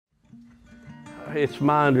It's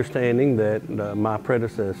my understanding that my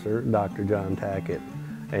predecessor, Dr. John Tackett,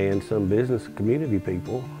 and some business community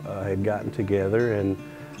people had gotten together and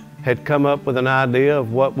had come up with an idea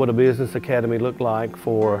of what would a business academy look like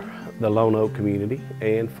for the Lonoke community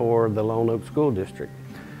and for the Lonoke School District.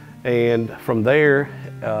 And from there,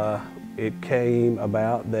 it came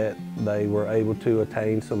about that they were able to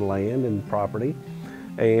attain some land and property,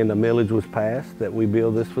 and a millage was passed that we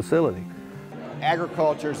build this facility.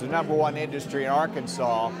 Agriculture is the #1 industry in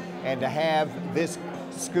Arkansas, and to have this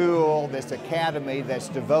school, this academy that's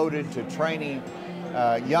devoted to training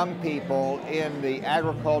young people in the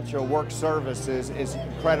agricultural work services is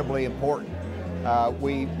incredibly important.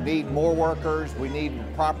 We need more workers, we need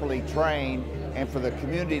properly trained, and for the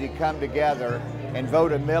community to come together and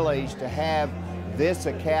vote a millage to have this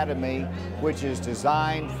academy, which is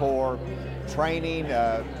designed for training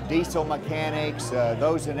diesel mechanics,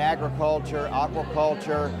 those in agriculture,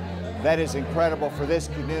 aquaculture. That is incredible for this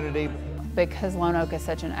community. Because Lonoke is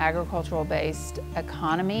such an agricultural-based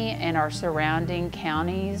economy and our surrounding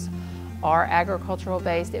counties are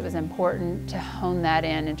agricultural-based, it was important to hone that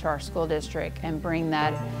into our school district and bring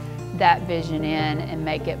that vision in and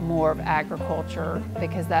make it more of agriculture,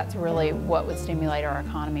 because that's really what would stimulate our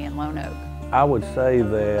economy in Lonoke. I would say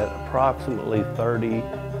that approximately 30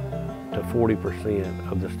 to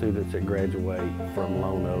 40% of the students that graduate from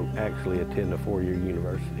Lonoke actually attend a four-year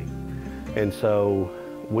university. And so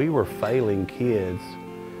we were failing kids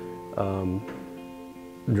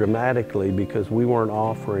dramatically because we weren't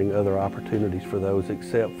offering other opportunities for those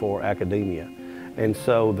except for academia. And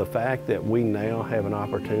so the fact that we now have an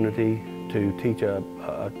opportunity to teach a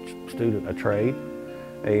student a trade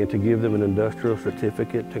and to give them an industrial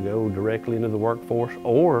certificate to go directly into the workforce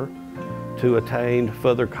or to attain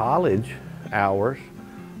further college hours,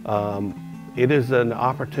 it is an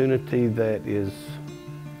opportunity that is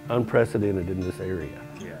unprecedented in this area.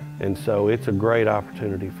 And so it's a great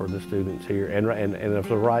opportunity for the students here. And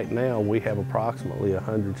as of right now, we have approximately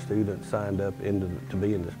 100 students signed up to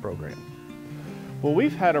be in this program. Well,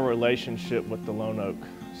 we've had a relationship with the Lonoke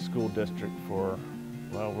School District for,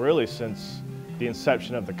 well, really since the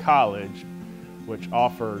inception of the college, which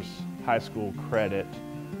offers high school credit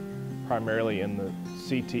primarily in the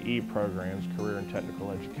CTE programs, career and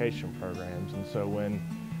technical education programs. And so when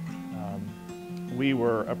we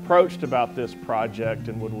were approached about this project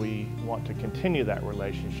and would we want to continue that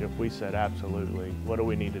relationship, we said absolutely. What do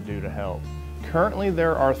we need to do to help? Currently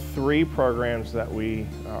there are 3 programs that we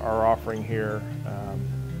are offering here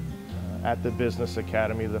at the Business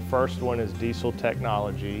Academy. The first one is diesel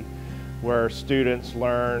technology, where students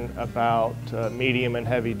learn about medium and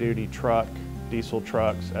heavy duty diesel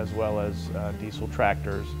trucks, as well as diesel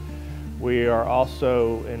tractors. We are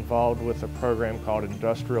also involved with a program called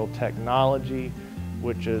Industrial Technology,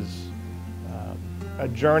 which is a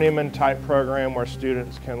journeyman type program where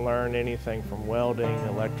students can learn anything from welding,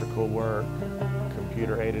 electrical work,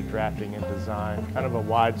 computer aided drafting and design, kind of a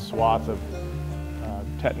wide swath of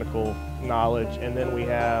technical knowledge. And then we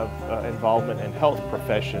have involvement in health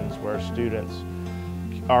professions where students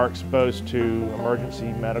are exposed to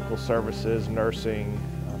emergency medical services, nursing,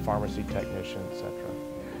 pharmacy technician, etc.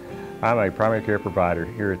 I'm a primary care provider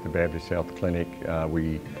here at the Baptist Health Clinic.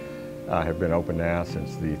 We have been open now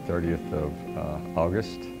since the 30th of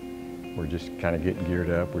August. We're just kind of getting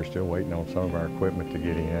geared up. We're still waiting on some of our equipment to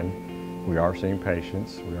get in. We are seeing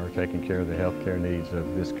patients. We are taking care of the healthcare needs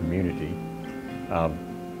of this community.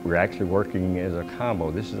 We're actually working as a combo.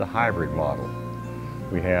 This is a hybrid model.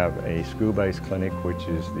 We have a school-based clinic, which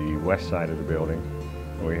is the west side of the building.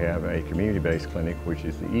 We have a community-based clinic, which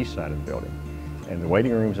is the east side of the building. And the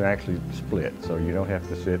waiting rooms are actually split, so you don't have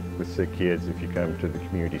to sit with sick kids if you come to the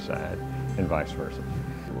community side, and vice versa.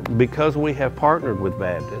 Because we have partnered with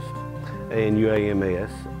Baptist and UAMS,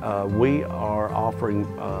 we are offering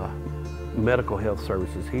medical health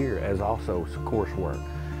services here as also coursework.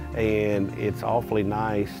 And it's awfully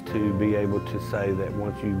nice to be able to say that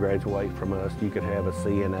once you graduate from us, you could have a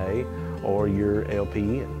CNA or your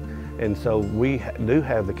LPN. And so we do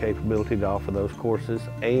have the capability to offer those courses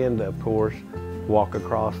and, of course, walk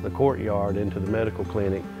across the courtyard into the medical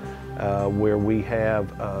clinic where we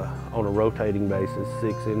have, on a rotating basis,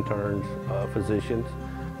 6 interns, physicians.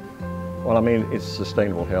 Well, I mean, it's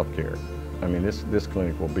sustainable health care. I mean, this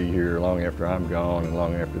clinic will be here long after I'm gone and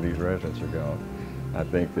long after these residents are gone. I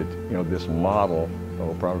think that, you know, this model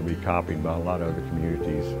will probably be copied by a lot of other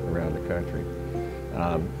communities around the country.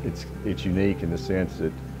 It's unique in the sense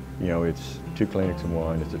that, you know, it's 2 clinics in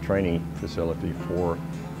one. It's a training facility for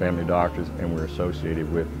family doctors, and we're associated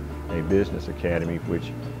with a business academy,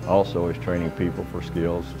 which also is training people for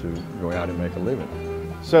skills to go out and make a living.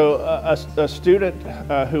 So a student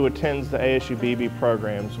who attends the ASU Beebe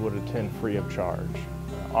programs would attend free of charge.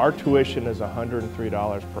 Our tuition is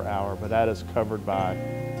 $103 per hour, but that is covered by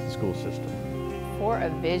the school system. For a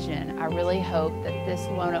vision, I really hope that this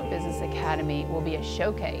Lonoke Business Academy will be a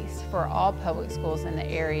showcase for all public schools in the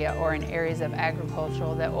area or in areas of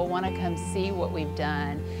agricultural that will want to come see what we've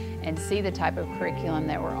done and see the type of curriculum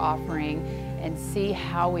that we're offering and see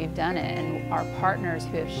how we've done it, and our partners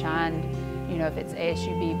who have shined, you know, if it's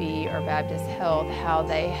ASU Beebe or Baptist Health, how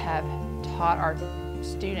they have taught our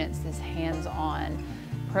students this hands-on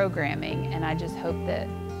programming. And I just hope that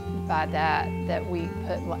by that we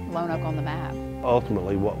put Lonoke on the map.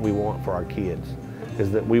 Ultimately, what we want for our kids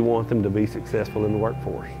is that we want them to be successful in the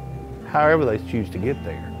workforce, however they choose to get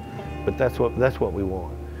there. But that's what we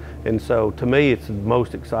want. And so to me, it's the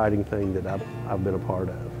most exciting thing that I've been a part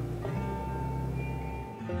of.